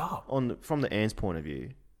of view, fucked up. from the ants' point of view,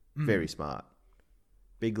 very smart.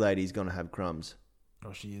 Big lady's gonna have crumbs.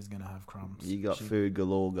 Oh, she is gonna have crumbs. You got she, food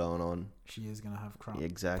galore going on. She is gonna have crumbs.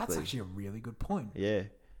 Exactly. That's actually a really good point. Yeah.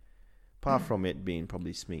 Apart from it being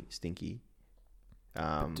probably stinky.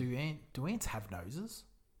 But do ants have noses?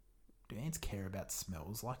 Do ants care about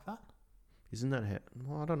smells like that? Isn't that how?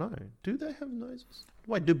 Well, I don't know. Do they have noses?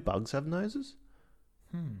 Wait, do bugs have noses?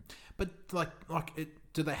 But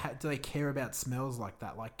do they care about smells like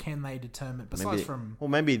that? Like, can they determine besides Maybe, from well,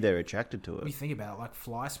 maybe they're attracted to when you it. think about it, like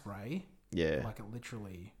fly spray, Yeah. like it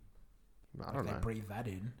literally, I like don't they know. breathe that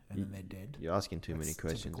in and then they're dead. You're asking too many That's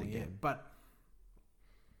questions typically it. again. But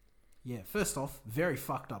yeah, first off, very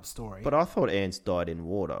fucked up story. But I thought ants died in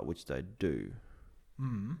water, which they do.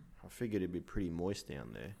 Mm. I figured it'd be pretty moist down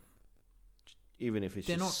there, even if it's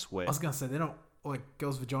They're just not. sweat. I was gonna say they're not like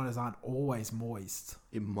girls' vaginas aren't always moist.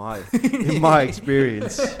 In my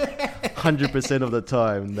experience, 100% of the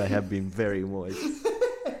time they have been very moist.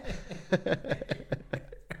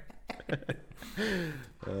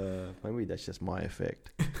 Maybe that's just my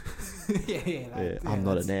effect. yeah, I'm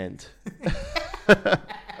not an ant.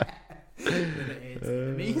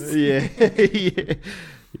 Yeah.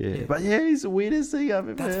 Yeah. But yeah, it's the weirdest thing I've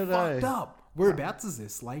ever That's heard. fucked up. Whereabouts is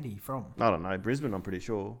this lady from? I don't know, Brisbane. I'm pretty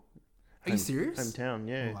sure. Are you serious? Hometown,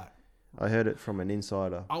 yeah. Like, I heard it from an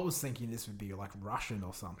insider. I was thinking this would be like Russian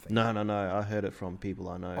or something. No. I heard it from people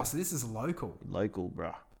I know. Oh, so this is local. Local,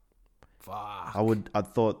 bruh. Fuck. I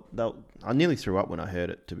thought that I nearly threw up when I heard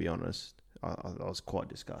it. To be honest, I was quite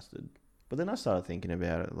disgusted. But then I started thinking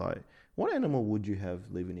about it. Like, what animal would you have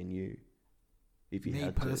living in you? If you Me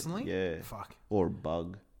had personally? to, yeah, Fuck. or a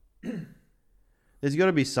bug. There's got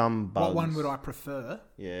to be some bugs. What one would I prefer?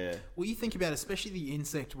 Yeah, Well, you think about it, especially the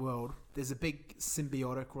insect world, there's a big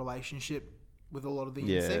symbiotic relationship with a lot of the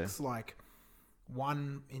Yeah. insects. Like,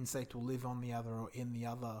 one insect will live on the other or in the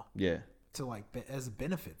other yeah, to like as a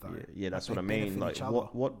benefit, though. yeah. That's Like, what I they mean. benefit Like, each other.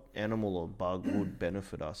 what animal or bug would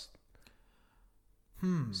benefit us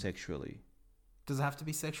sexually? Does it have to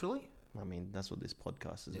be sexually? I mean, that's what this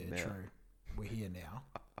podcast is Yeah, about. true. We're here now.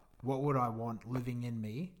 What would I want living in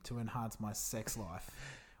me to enhance my sex life?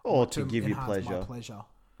 Or to give you enhance my pleasure. pleasure.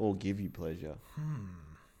 Or give you pleasure.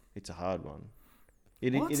 It's a hard one.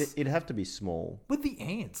 What? It'd have to be small. With the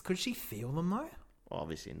ants, could she feel them though?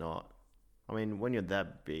 Obviously not. I mean, when you're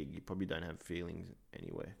that big, you probably don't have feelings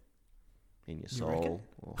anywhere in your You reckon? soul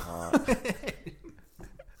or heart.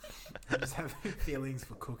 I just have feelings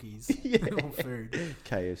for cookies Yeah. or food.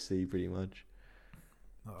 KFC, pretty much.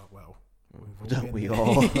 Oh well. Don't been we there.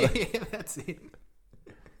 all? Yeah, that's it.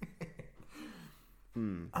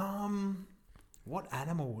 Hmm. What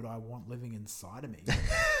animal would I want living inside of me?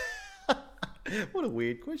 What a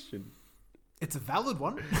weird question. It's a valid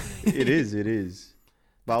one. It is. It is.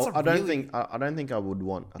 But That's a I don't really- think I don't think I would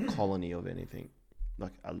want a colony of anything.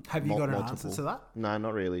 Like Have you got an answer to that? No,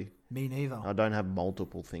 not really. Me neither. I don't have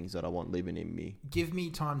multiple things that I want living in me. Give me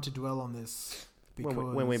time to dwell on this. Because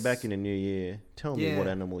When we're back in the new year, tell me Yeah. what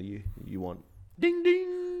animal you want. Ding ding.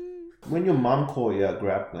 When your mum caught you out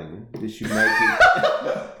grappling, did she make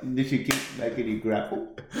you? Did she keep making you grapple?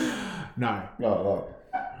 No. Oh,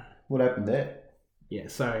 what happened there? Yeah,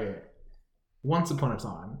 so once upon a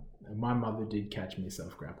time, my mother did catch me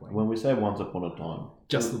self-grappling. When we say once upon a time,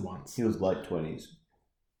 Just the once. he was late 20s,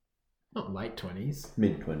 Not late 20s.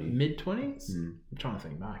 mid 20s. Mid-20s? Mm. I'm trying to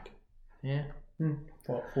think back. Yeah.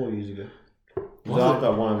 4 years ago. It was Was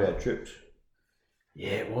after one of our trips.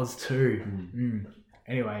 Yeah, it was too.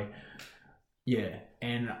 Anyway, yeah,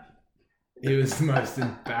 and it was the most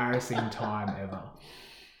embarrassing time ever.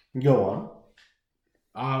 Go on.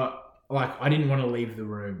 Like I didn't want to leave the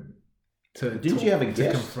room to. Didn't you have a to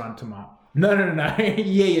guest? confront him up? No.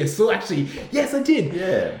 yeah. So actually, yes, I did.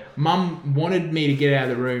 Yeah. Mum wanted me to get out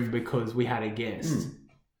of the room because we had a guest.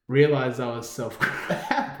 Realized I was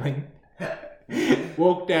self-grappling.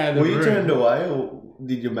 Walked out of the Were room you turned away or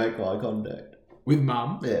did you make eye contact? with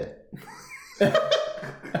Mum. Yeah.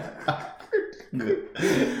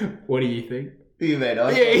 What do you think? You made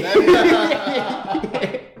eye Yeah.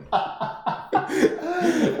 contact.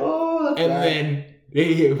 Oh, that's And bad. then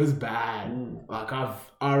it was bad. Mm. Like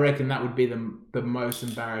I reckon that would be the most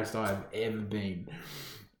embarrassed I've ever been.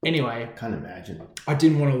 Anyway, Can't imagine. I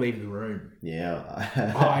didn't want to leave the room. Yeah.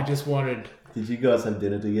 I just wanted. Did you guys have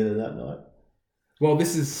dinner together that night? Well,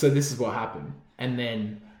 this is what happened, and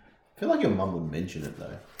then I feel like your mum would mention it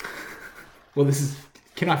though. well, this is.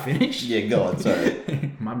 Can I finish? Yeah, go on,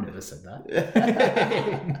 sorry. Mum never said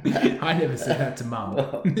that. I never said that to Mum.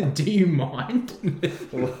 Do you mind?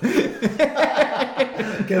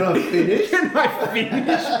 Can I finish? Can I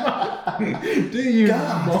finish, Mum? Do you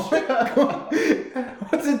mind?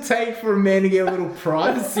 What's it take for a man to get a little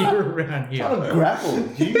privacy around here? Trying to grapple.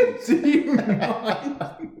 Jeez. Do you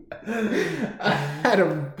mind? I had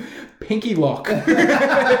a pinky lock.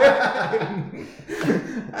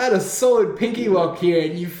 I had a solid pinky lock here,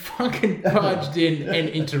 and you fucking barged in and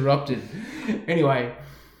interrupted. Anyway,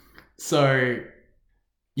 so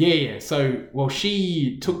yeah. So well,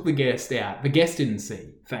 she took the guest out. The guest didn't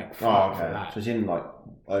see. Thank Oh, fuck for okay. that. So she didn't like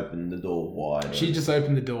open the door wide. She just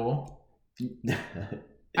opened the door. You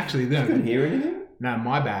Actually, couldn't no, hear anything? no,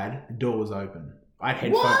 my bad. The door was open. I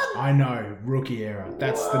had headphones. I know, rookie error.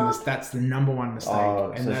 That's that's the number one mistake,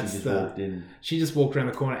 Oh, and so that's she just the. walked in. She just walked around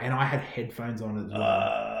the corner, and I had headphones on as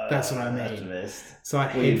well. That's what I That's mean. the best. So I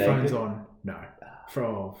had Were you headphones naked? on. No,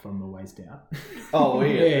 from the waist down. Oh,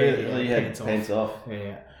 weird. Yeah, Really? yeah, You had pants off. pants off.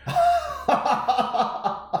 Yeah.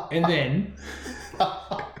 And then,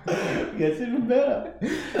 Gets even better.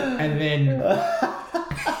 and then.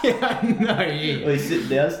 Yeah, I know. Well, Yeah. you sitting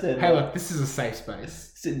down, standing Hey, up. look, this is a safe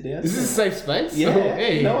space. Sitting down. Is this a safe space? Yeah. Oh,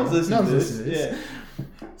 yeah. No one's listening to this. this.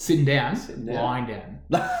 Sitting down, Sitting down. lying down.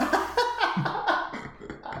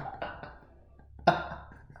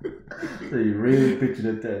 So you really pictured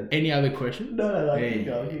it then? Any other questions? No, Yeah, keep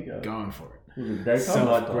yeah, going, keep going. Going for it. Was it daytime, Self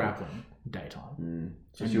nighttime? grappling, daytime.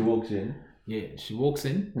 So she walks in. Yeah, she walks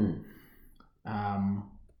in.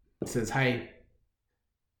 Says, "Hey,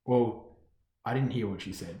 well, I didn't hear what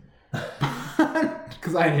she said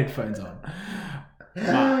because I had headphones on."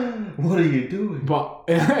 What are you doing? But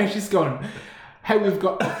she's gone. Hey, we've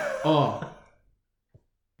got. All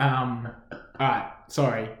right,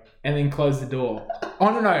 sorry, and then closed the door.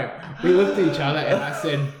 Oh no! We looked at each other, and I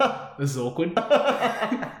said, "This is awkward."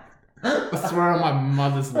 I swear on my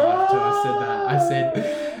mother's life too. I said that. I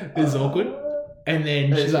said, "This is awkward," and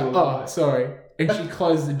then she's like, "Oh, sorry," and she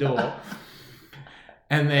closed the door.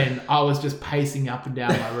 And then I was just pacing up and down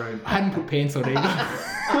my room. I hadn't put pants on either.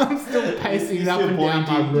 I'm still pacing up and down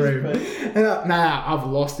my room. Nah, I've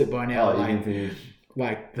lost it by now. Oh, you like, didn't finish.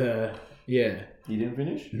 like the yeah. You didn't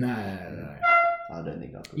finish? No. I don't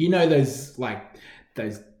think I could. You know those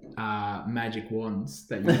magic wands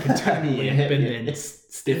that you can turn Yeah, limp and yeah. then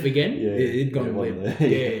stiff again. Yeah, It'd gone yeah, one limp. of the-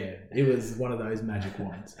 Yeah, it was one of those magic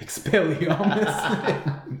wands. Expelliarmus.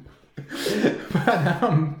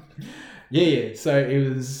 But yeah. So it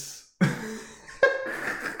was.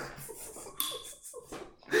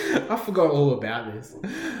 I forgot all about this.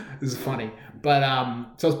 This is funny. But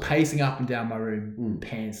so I was pacing up and down my room,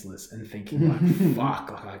 pantsless, and thinking like,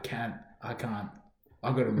 fuck, like I can't.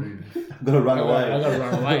 I've got to move. I've got to run away. I've got to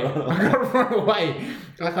run away. I've got to run away.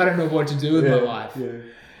 Like I don't know what to do with my life. Yeah.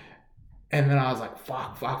 And then I was like,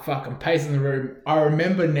 fuck. I'm pacing the room. I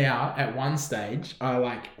remember now at one stage, I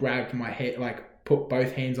like grabbed my head, like put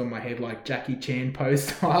both hands on my head like Jackie Chan pose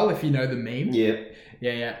style, if you know the meme. Yeah.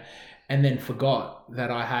 Yeah. And then forgot that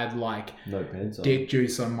I had like No pants on. dick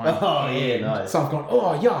juice on my Oh, yeah, hand. nice. So I've gone,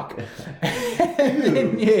 oh, yuck. And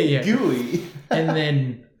then, yeah. Gooey. And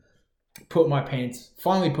then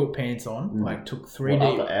finally put pants on, like took 3 What,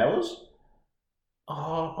 deep. after hours?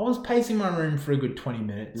 Oh, I was pacing my room for a good 20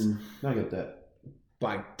 minutes. I get that.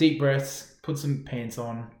 Like deep breaths, put some pants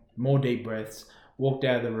on, more deep breaths, walked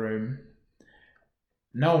out of the room.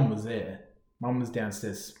 No one was there. Mum was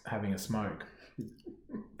downstairs having a smoke.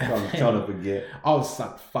 Trying to forget. I was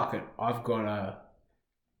like, fuck it, I've got to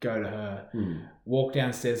go to her. Walk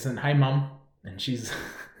downstairs and, hey mum. And she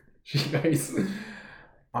goes,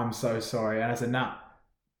 I'm so sorry. And I said, nah,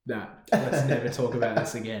 let's never talk about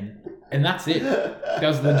this again. And that's it. That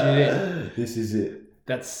was legit it. This is it.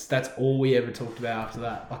 That's all we ever talked about after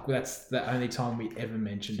that. Like that's the only time we ever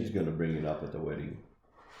mentioned She's it. going to bring it up at the wedding.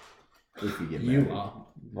 If you get You married. are.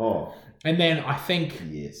 Oh, And then I think,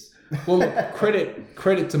 yes. well, look,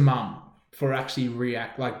 credit to mum for actually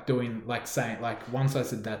saying, like, once I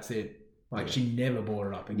said that's it, like she never brought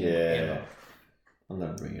it up again. Yeah. Ever. I'm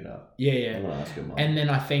going to bring it up. Yeah. I'm going to ask her mum. And then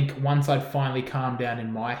I think once I'd finally calmed down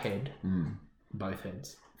in my head, both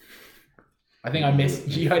heads. I think I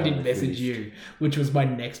messaged you. I didn't message you, which was my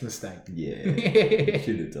next mistake. Yeah. You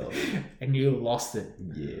should have told me. And you lost it.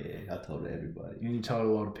 Yeah. I told everybody. And you told a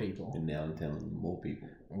lot of people. And now I'm telling more people.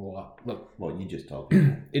 Well, look, Well, you just told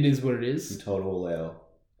people. it is what it You is. told all our Or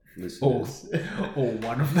listeners.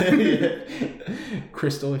 one of them.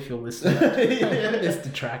 Crystal, if you're listening, this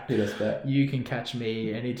detract. Hit us back. You can catch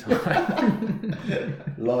me anytime.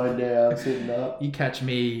 Lying down, sitting up. You catch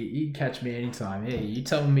me anytime. Yeah, you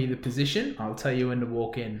tell me the position, I'll tell you when to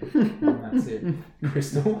walk in. And that's it.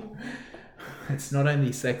 Crystal. It's not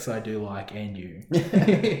only sex I do like, and you.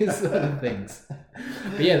 It's other things.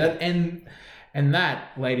 But yeah,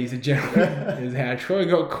 that, ladies and gentlemen, is how Troy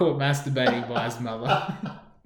got caught masturbating by his mother.